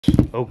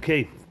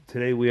Okay,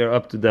 today we are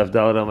up to Daf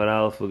Daled Amar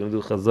Aleph. We're going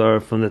to do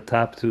Chazar from the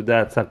top to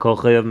that. Sakol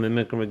Chayav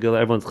Mikra Megillah.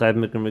 Everyone's Chayav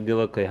Mikra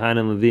Megillah.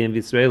 Kaihanim Leviim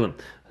V'Yisraelim.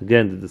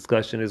 Again, the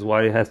discussion is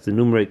why he has to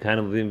enumerate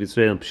Kaihanim Leviim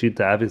V'Yisraelim.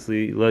 Pshita,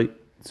 obviously, like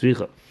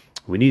Tzricha.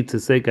 We need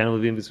to say Kaihanim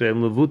Leviim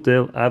V'Yisraelim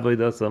Levutel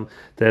Avoidasam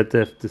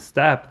to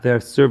stop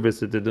their service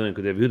that they're doing.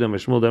 Because Yehuda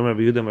Mashmul, Damar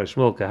Yehuda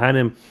Mashmul,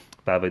 Kaihanim.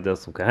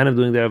 Kahanim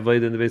doing their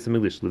avodah in the base of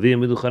English. Leviim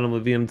Miduchanim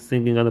Leviim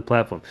singing on the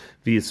platform.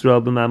 V'Yisrael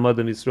b'ma'amad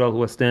and Yisrael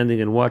who are standing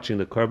and watching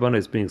the carbon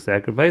is being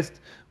sacrificed,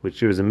 which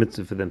here is a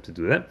mitzvah for them to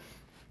do that.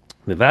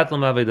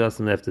 Mevatlam avodas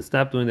and they have to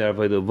stop doing their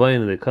avodah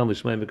vayin and they come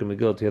l'shmai mikra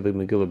Megillah to hear the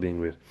Megillah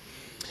being read.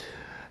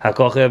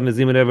 Hakol chayav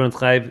mezimun everyone's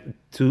chayav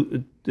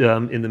to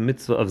in the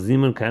mitzvah of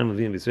zimun kahanim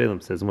Leviim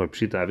Yisraelim says more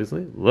pshita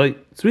obviously. Like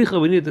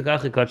tzricha we need to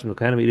kachi kachim the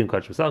kahanim eating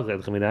kachim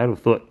salchet. I mean I would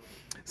have thought.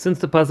 Since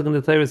the pasuk in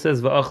the Torah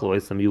says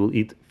 "Va'achlo you will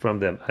eat from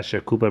them," asher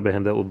kupar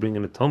behem that will bring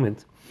an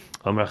atonement.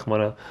 Amar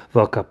Chmara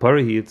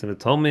va'kapara it's an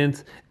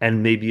atonement,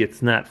 and maybe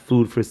it's not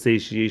food for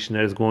satiation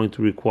that is going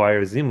to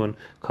require zimun.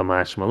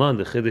 Kamash malan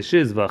the chiddush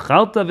is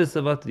va'chalta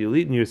v'savat you'll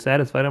eat and you're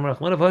satisfied. Amar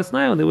Chmara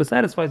va'asnayon they were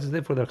satisfied, so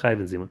therefore they're chayv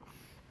in zimun.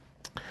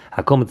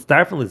 Hakom it's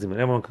starfin lezimun.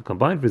 Everyone can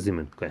combine for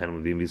zimun.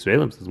 Kohanim Leviim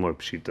Yisraelim says more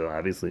pshita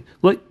obviously.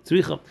 Look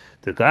tzricha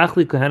the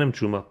kachli kohanim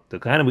truma the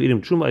kohanim were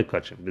eating truma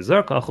ikachim.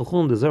 Bizar kachol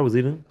chulin the zar was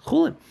eating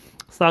chulin.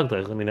 I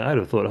mean, I'd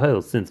have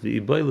thought, since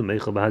if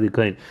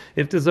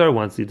the Zar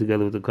wants to eat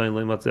together with the Kohen,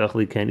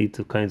 he can't eat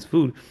the Kohen's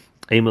food.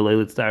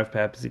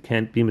 Perhaps he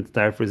can't be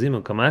mitzvah for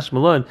Zimun. Kamash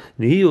Malan,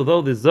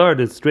 although the Zar,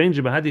 the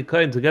stranger, Bahadi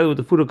Kohen, together with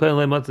the food of Kohen,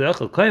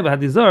 Kohen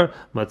Bahadi Zar,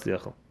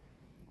 Matziachal.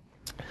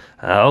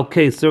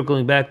 Okay,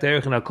 circling back to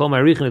Erech and Akol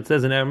Marichin, it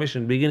says in our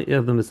mission, beginning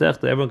of the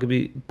Masechta, everyone could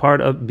be part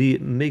of,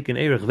 making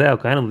Erech Ve'al,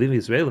 Kahanim Leviim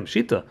Yisraelim,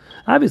 Shita,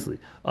 obviously.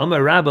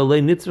 Amar Rabba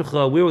Le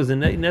Nitzracha, where was the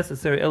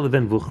necessary Ele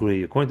Ben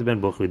Bukhri? According to Ben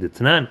Bukhri, the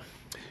Tanan,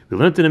 we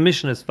learned in the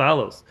mission as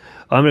follows.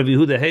 Amar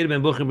Yehuda Heid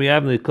Ben Bukhri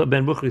B'Yavne,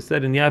 Ben Bukhri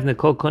said in Yavne,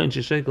 Kol Kohen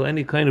Sheshekel,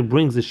 any kind who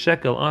brings a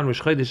shekel on Rosh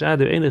Chodesh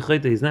Adar, Ein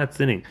Chayta, he's not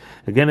sinning.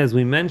 Again, as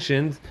we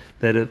mentioned,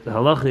 that the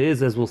halacha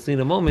is, as we'll see in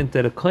a moment,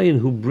 that a Kohen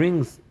who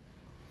brings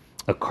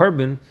a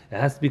carbon, it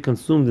has to be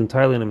consumed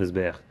entirely in a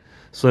mizbeach.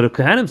 So the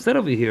Kohanim said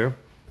over here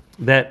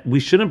that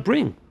we shouldn't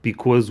bring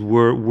because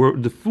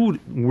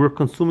we're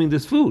consuming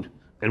this food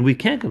and we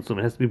can't consume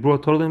it. It has to be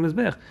brought totally in a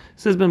mizbeach. It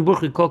says Ben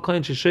Bukhri, Kol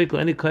Kohen Sheshekel,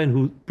 any Kohen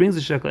who brings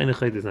a shekel, any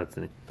chayt is not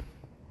sinning.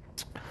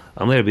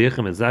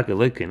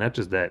 Not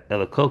just that,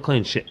 Ela Kol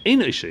Kohen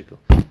She'eino shekel.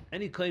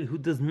 Any Kohen who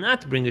does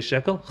not bring a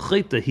shekel,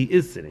 chayta, he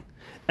is sinning.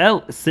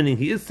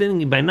 He is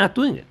sinning by not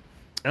doing it.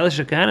 The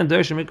Kohanim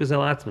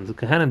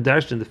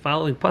darshan in the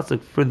following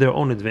pasuk for their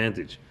own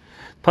advantage.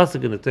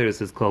 Pasuk in the Torah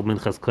says called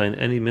minchas kohen,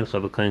 any mincha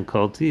of kohen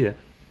called tia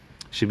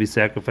should be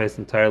sacrificed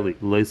entirely.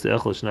 Lois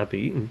echel should not be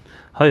eaten.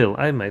 Hayil,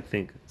 I might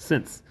think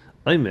since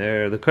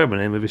Aimer the carbon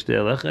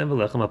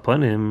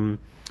upon him.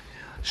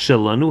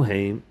 Shalanu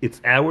heim,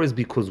 it's ours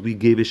because we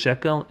gave a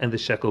shekel and the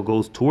shekel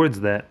goes towards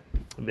that.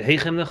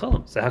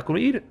 So how can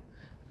we eat it?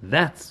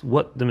 That's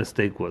what the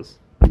mistake was.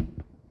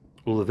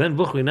 According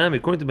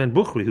to Ben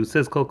Bukhri, who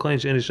says Kol Kohen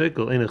She'eino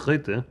shekel ein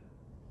chayta,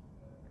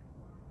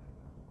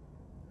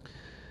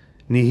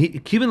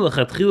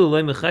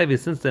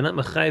 since they're not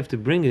mechayiv to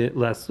bring it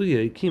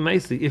lasuya,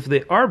 if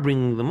they are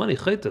bringing the money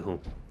chaytahu,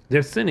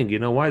 they're sinning. You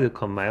know why? They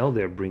come mile,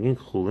 they're bringing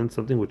chulin,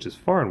 something which is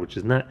foreign, which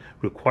is not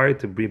required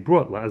to be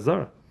brought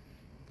la'azara.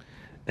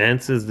 And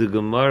says the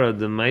Gemara,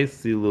 the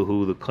maisi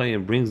lahu, the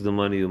kohen brings the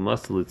money,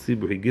 umasal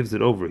tzibur, he gives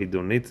it over, he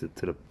donates it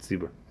to the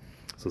tzibur.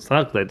 So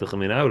I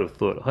would have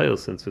thought,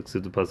 since the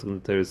pasuk in the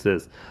Torah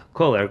says,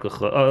 "Kol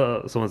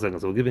erkacha." So 1 second.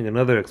 So we're giving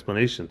another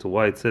explanation to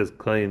why it says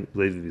Kayin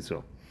Levi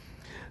Yisrael.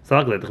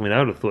 I would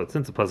have thought,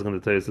 since the pasuk in the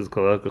Torah says,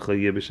 "Kol erkacha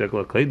yeh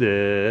b'shekel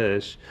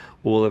hakodesh,"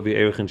 all of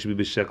your erechin should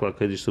be b'shekel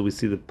hakodesh. So we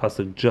see the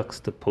pasuk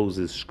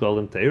juxtaposes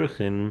shkalim to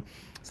erechin.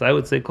 So I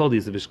would say, "Kol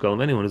yisab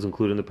b'shkalim." Anyone who's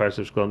included in the parsha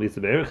of shkalim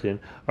yisab erechin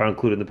are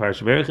included in the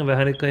parsha of erechin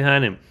v'hanik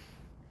kohanim.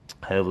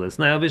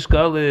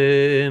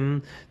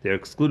 They're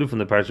excluded from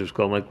the parsha of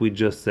Shkalim, like we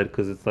just said,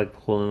 because it's like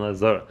Chol and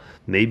Lazara.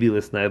 Maybe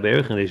L'snai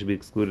Be'erichin, they should be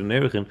excluded in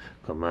Erichin.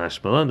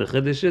 Kamash Malan, the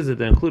Chiddush is that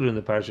they're included in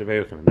the parsha of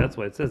Erichin, and that's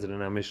why it says it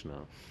in our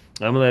Mishnah.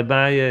 Amalei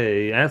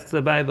Abaye asks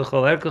Abaye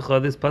B'chol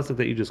Erkacha, this pasuk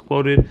that you just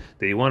quoted,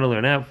 that you want to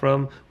learn out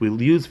from, we'll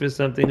use for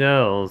something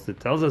else. It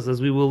tells us,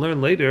 as we will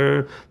learn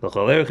later,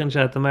 L'chol Erichin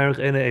Shatamarich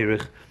Ena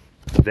Erich.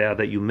 Vow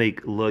that you make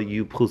lo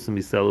you pchusim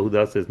misela, who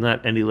does is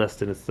not any less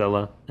than a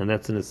sela, and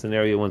that's in a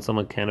scenario when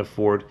someone can't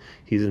afford,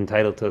 he's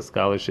entitled to a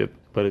scholarship,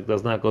 but it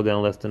does not go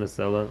down less than a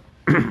sela.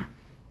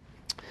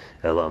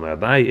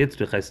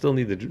 I still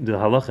need the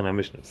halach in our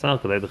Mishnah.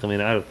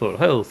 I have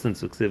thought, since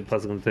the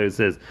pasuk in the Torah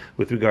says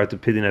with regard to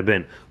pidin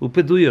haben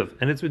upeduyav,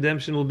 and its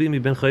redemption will be mi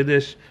ben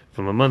chodesh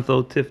from a month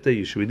old tifte.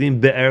 You should redeem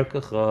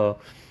be'erkacha.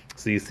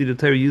 So you see the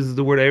Torah uses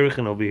the word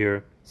erichin over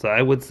here. So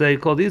I would say,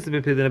 called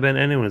Yisab Pidin Aben,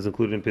 anyone is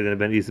included in Pidin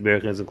Aben, Yisab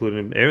Erichin is included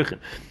in Erichin.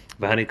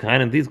 Vahani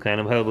Kahanim, these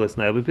Kahanim, however,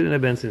 L'snai Pidin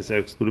Aben, since they're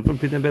excluded from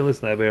Pidin Aben,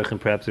 L'snai Erichin,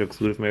 perhaps they're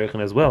excluded from Erichin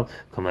as well.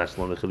 Kamash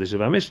Lon, the Chiddush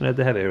of our Mishnah,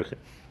 to have Erichin.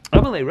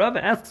 Amalei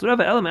Rava asks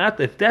Rava Elam,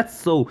 if that's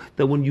so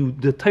that when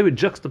the Torah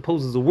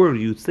juxtaposes a word,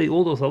 you say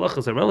all those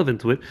halachas are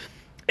relevant to it.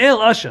 El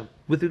Asham,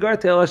 with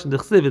regard to El Asham, the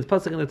Chsiv, it's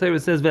pasuk in the Torah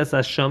says Ves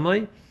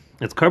Hashamai,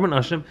 it's carbon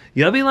Asham.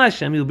 Yavi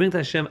Hashem, you'll bring to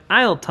Hashem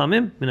Ayel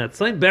Tamim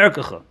Minatzayin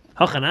Berakacha.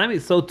 Hachanami,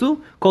 so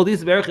too. Called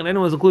Yisrael Berach, and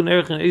anyone is including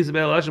Erech and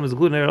Yisrael Hashem is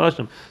including Erech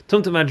Hashem.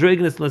 Tumtum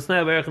Adraginus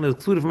Lesnai Berach is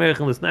excluded from Erech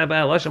and Lesnai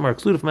Baal Hashem are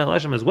excluded from El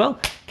Hashem as well.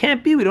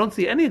 Can't be. We don't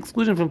see any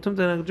exclusion from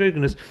Tumtum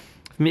Adraginus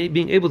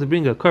being able to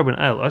bring a carbon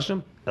Ayel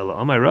Hashem. Ela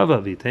Amai Rava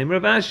V'Taim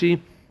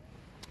Ravashi.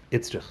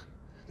 Itzrich.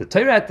 The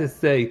Torah had to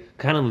say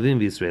Kanam Levim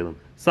V'Yisraelim.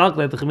 Salk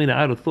let the Chemina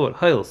out of thought.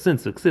 Hail,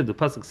 since the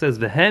pasuk says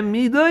V'hem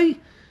Midai.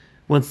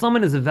 When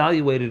someone is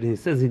evaluated and he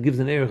says he gives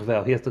an erech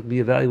vow, he has to be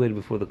evaluated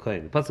before the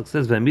kohen. The pasuk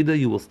says, "V'amida,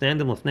 you will stand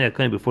him lifnei a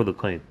kohen before the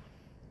kohen."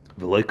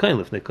 V'loy kohen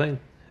lifnei kohen,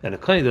 and a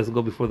kohen doesn't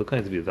go before the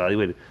kohen to be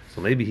evaluated. So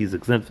maybe he's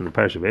exempt from the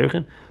parasha of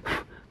Erechin.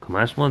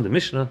 Kamashman, the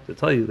Mishnah, to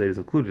tell you that he's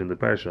included in the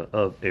parasha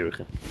of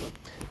Erechin.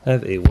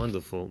 Have a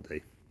wonderful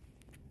day.